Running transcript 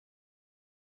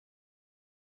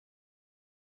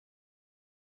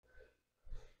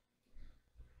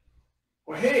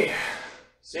Well, hey,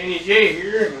 Sandy J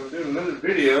here, and I'm doing another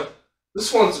video.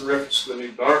 This one's in reference to the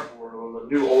new dartboard, or the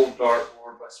new old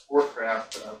dartboard by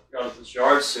Sportcraft that I got at this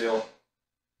yard sale.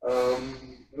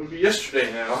 It'll be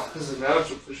yesterday now, because now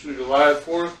it's officially July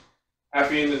 4th.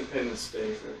 Happy Independence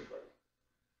Day for everybody.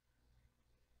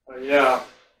 Yeah,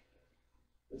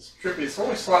 it's trippy. It's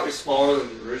only slightly smaller than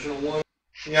the original one.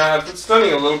 Yeah, I've been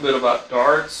studying a little bit about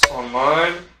darts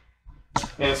online,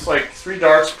 and it's like 3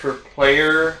 darts per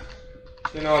player.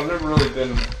 You know, I've never really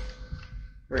been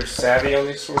very savvy on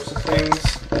these sorts of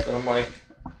things, but I'm like,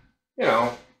 you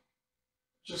know,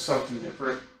 just something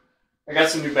different. I got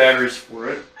some new batteries for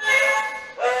it.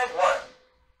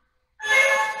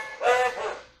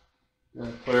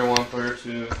 And player 1, player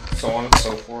 2, so on and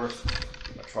so forth.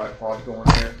 My tripod going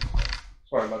here.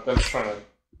 Sorry about that, I'm just trying to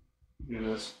do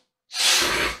this.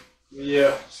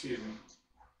 Yeah, excuse me.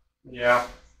 Yeah,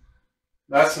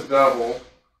 that's a double.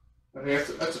 I think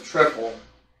that's a triple.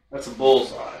 That's a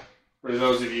bullseye. For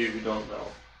those of you who don't know.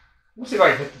 Let's see if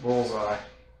I can hit the bullseye.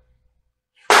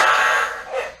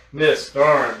 Miss,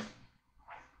 darn.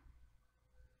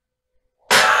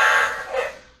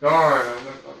 Darn, I'm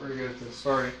not very good at this,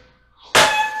 sorry.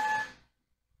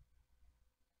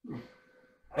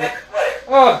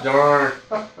 Oh, darn.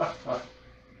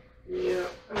 Yeah,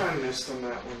 I missed on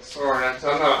that one. Sorry,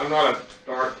 I'm not a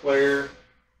dart player.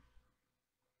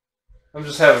 I'm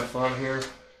just having fun here.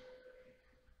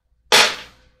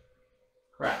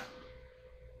 Crap.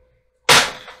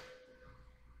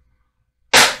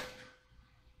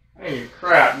 Hey,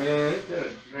 crap, man. It did a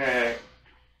drag.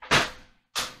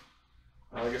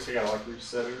 I guess I gotta like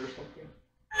reset it or something.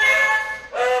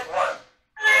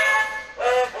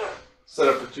 Set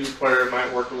up a 2-player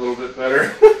might work a little bit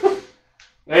better.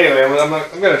 Anyway,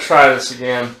 I'm gonna try this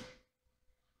again.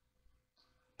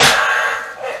 Yeah,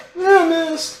 I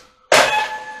missed.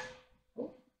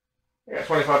 I got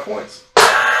 25 points.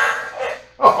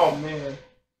 Oh, man.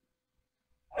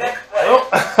 Oh.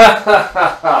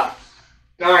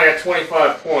 Darn, I got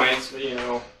 25 points, but you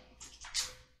know.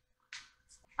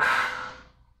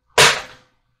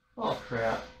 Oh,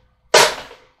 crap.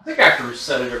 I think I have to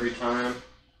reset it every time.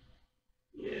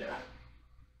 Yeah.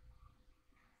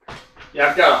 Yeah,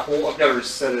 I've got to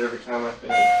reset it every time, I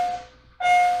think.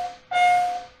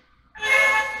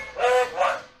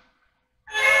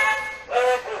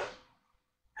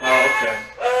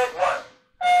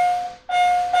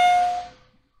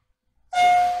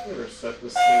 Set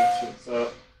this thing so it's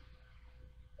up.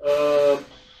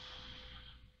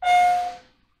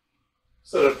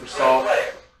 Set up for soft.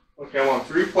 Okay, I'm on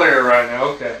 3-player right now.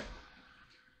 Okay.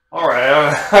 All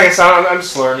right. I guess I'm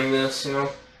just learning this. You know,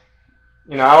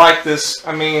 I like this.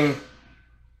 I mean,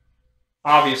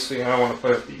 obviously, I don't want to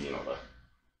play with the the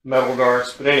metal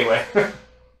darts, but anyway.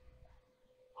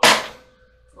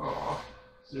 Aw,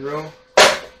 0.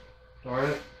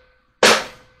 Darn it.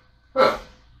 Huh.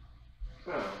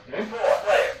 Okay.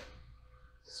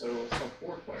 So it's on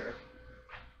 4-player.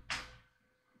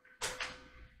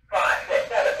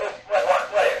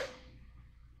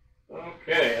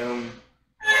 Okay,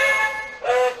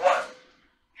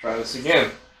 try this again.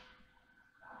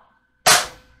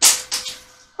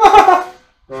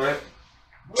 Alright.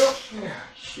 Well, yeah,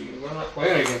 shoot, we're not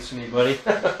playing against anybody.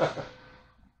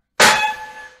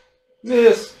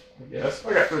 Miss, I guess.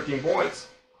 I got 13 points.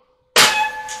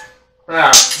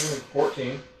 Crap,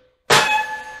 14.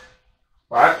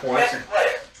 5 points.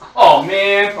 Oh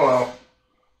man, hello.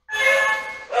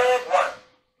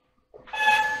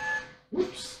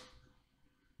 Whoops.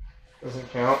 Doesn't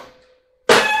count.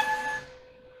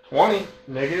 20.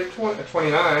 Negative 20,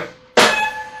 29.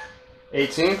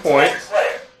 18 points.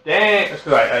 Dang. That's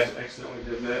because I accidentally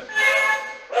did that.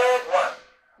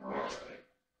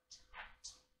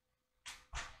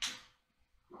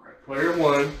 Alright, player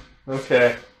 1.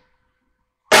 Okay.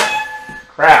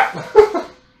 Crap.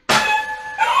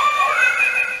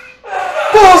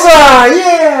 Bullseye!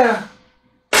 Yeah!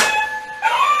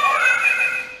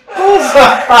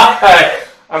 Bullseye!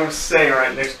 I'm staying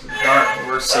right next to the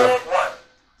dartboard, so...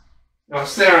 I'm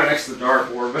staying right next to the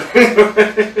dartboard, but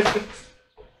anyway...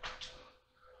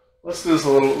 Let's just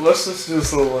do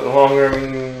this a little bit longer, I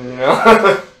mean, you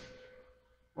know...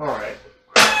 Alright.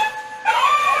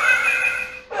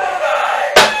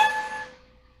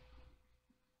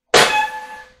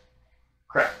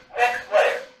 Crap.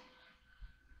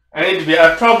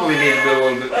 I probably need to go a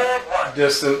little bit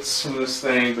distance from this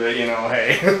thing, but you know,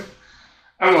 hey,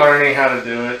 I'm learning how to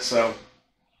do it, so,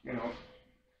 you know.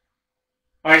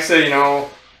 Like I said, you know,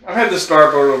 I've had this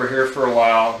dartboard over here for a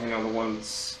while, you know, the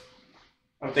ones,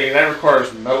 I'm thinking that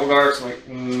requires metal darts, I'm like,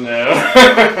 no.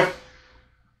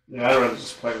 Yeah, I'd rather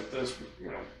just play with this, but,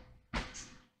 you know.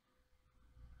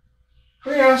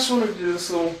 But yeah, I just wanted to do this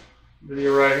little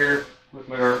video right here with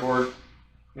my dartboard.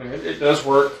 And it does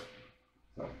work.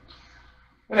 So.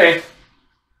 But hey,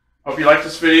 hope you like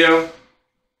this video.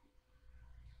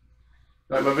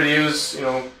 Like my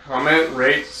videos, comment,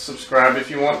 rate, subscribe if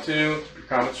you want to. Keep your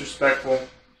comments respectful.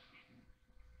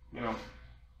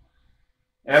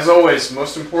 As always,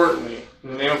 most importantly,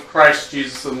 in the name of Christ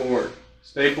Jesus the Lord,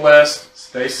 stay blessed,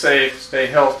 stay safe, stay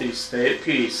healthy, stay at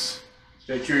peace,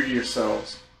 stay true to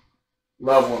yourselves,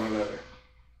 love one another.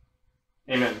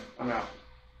 Amen. I'm out.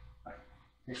 Bye.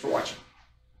 Thanks for watching.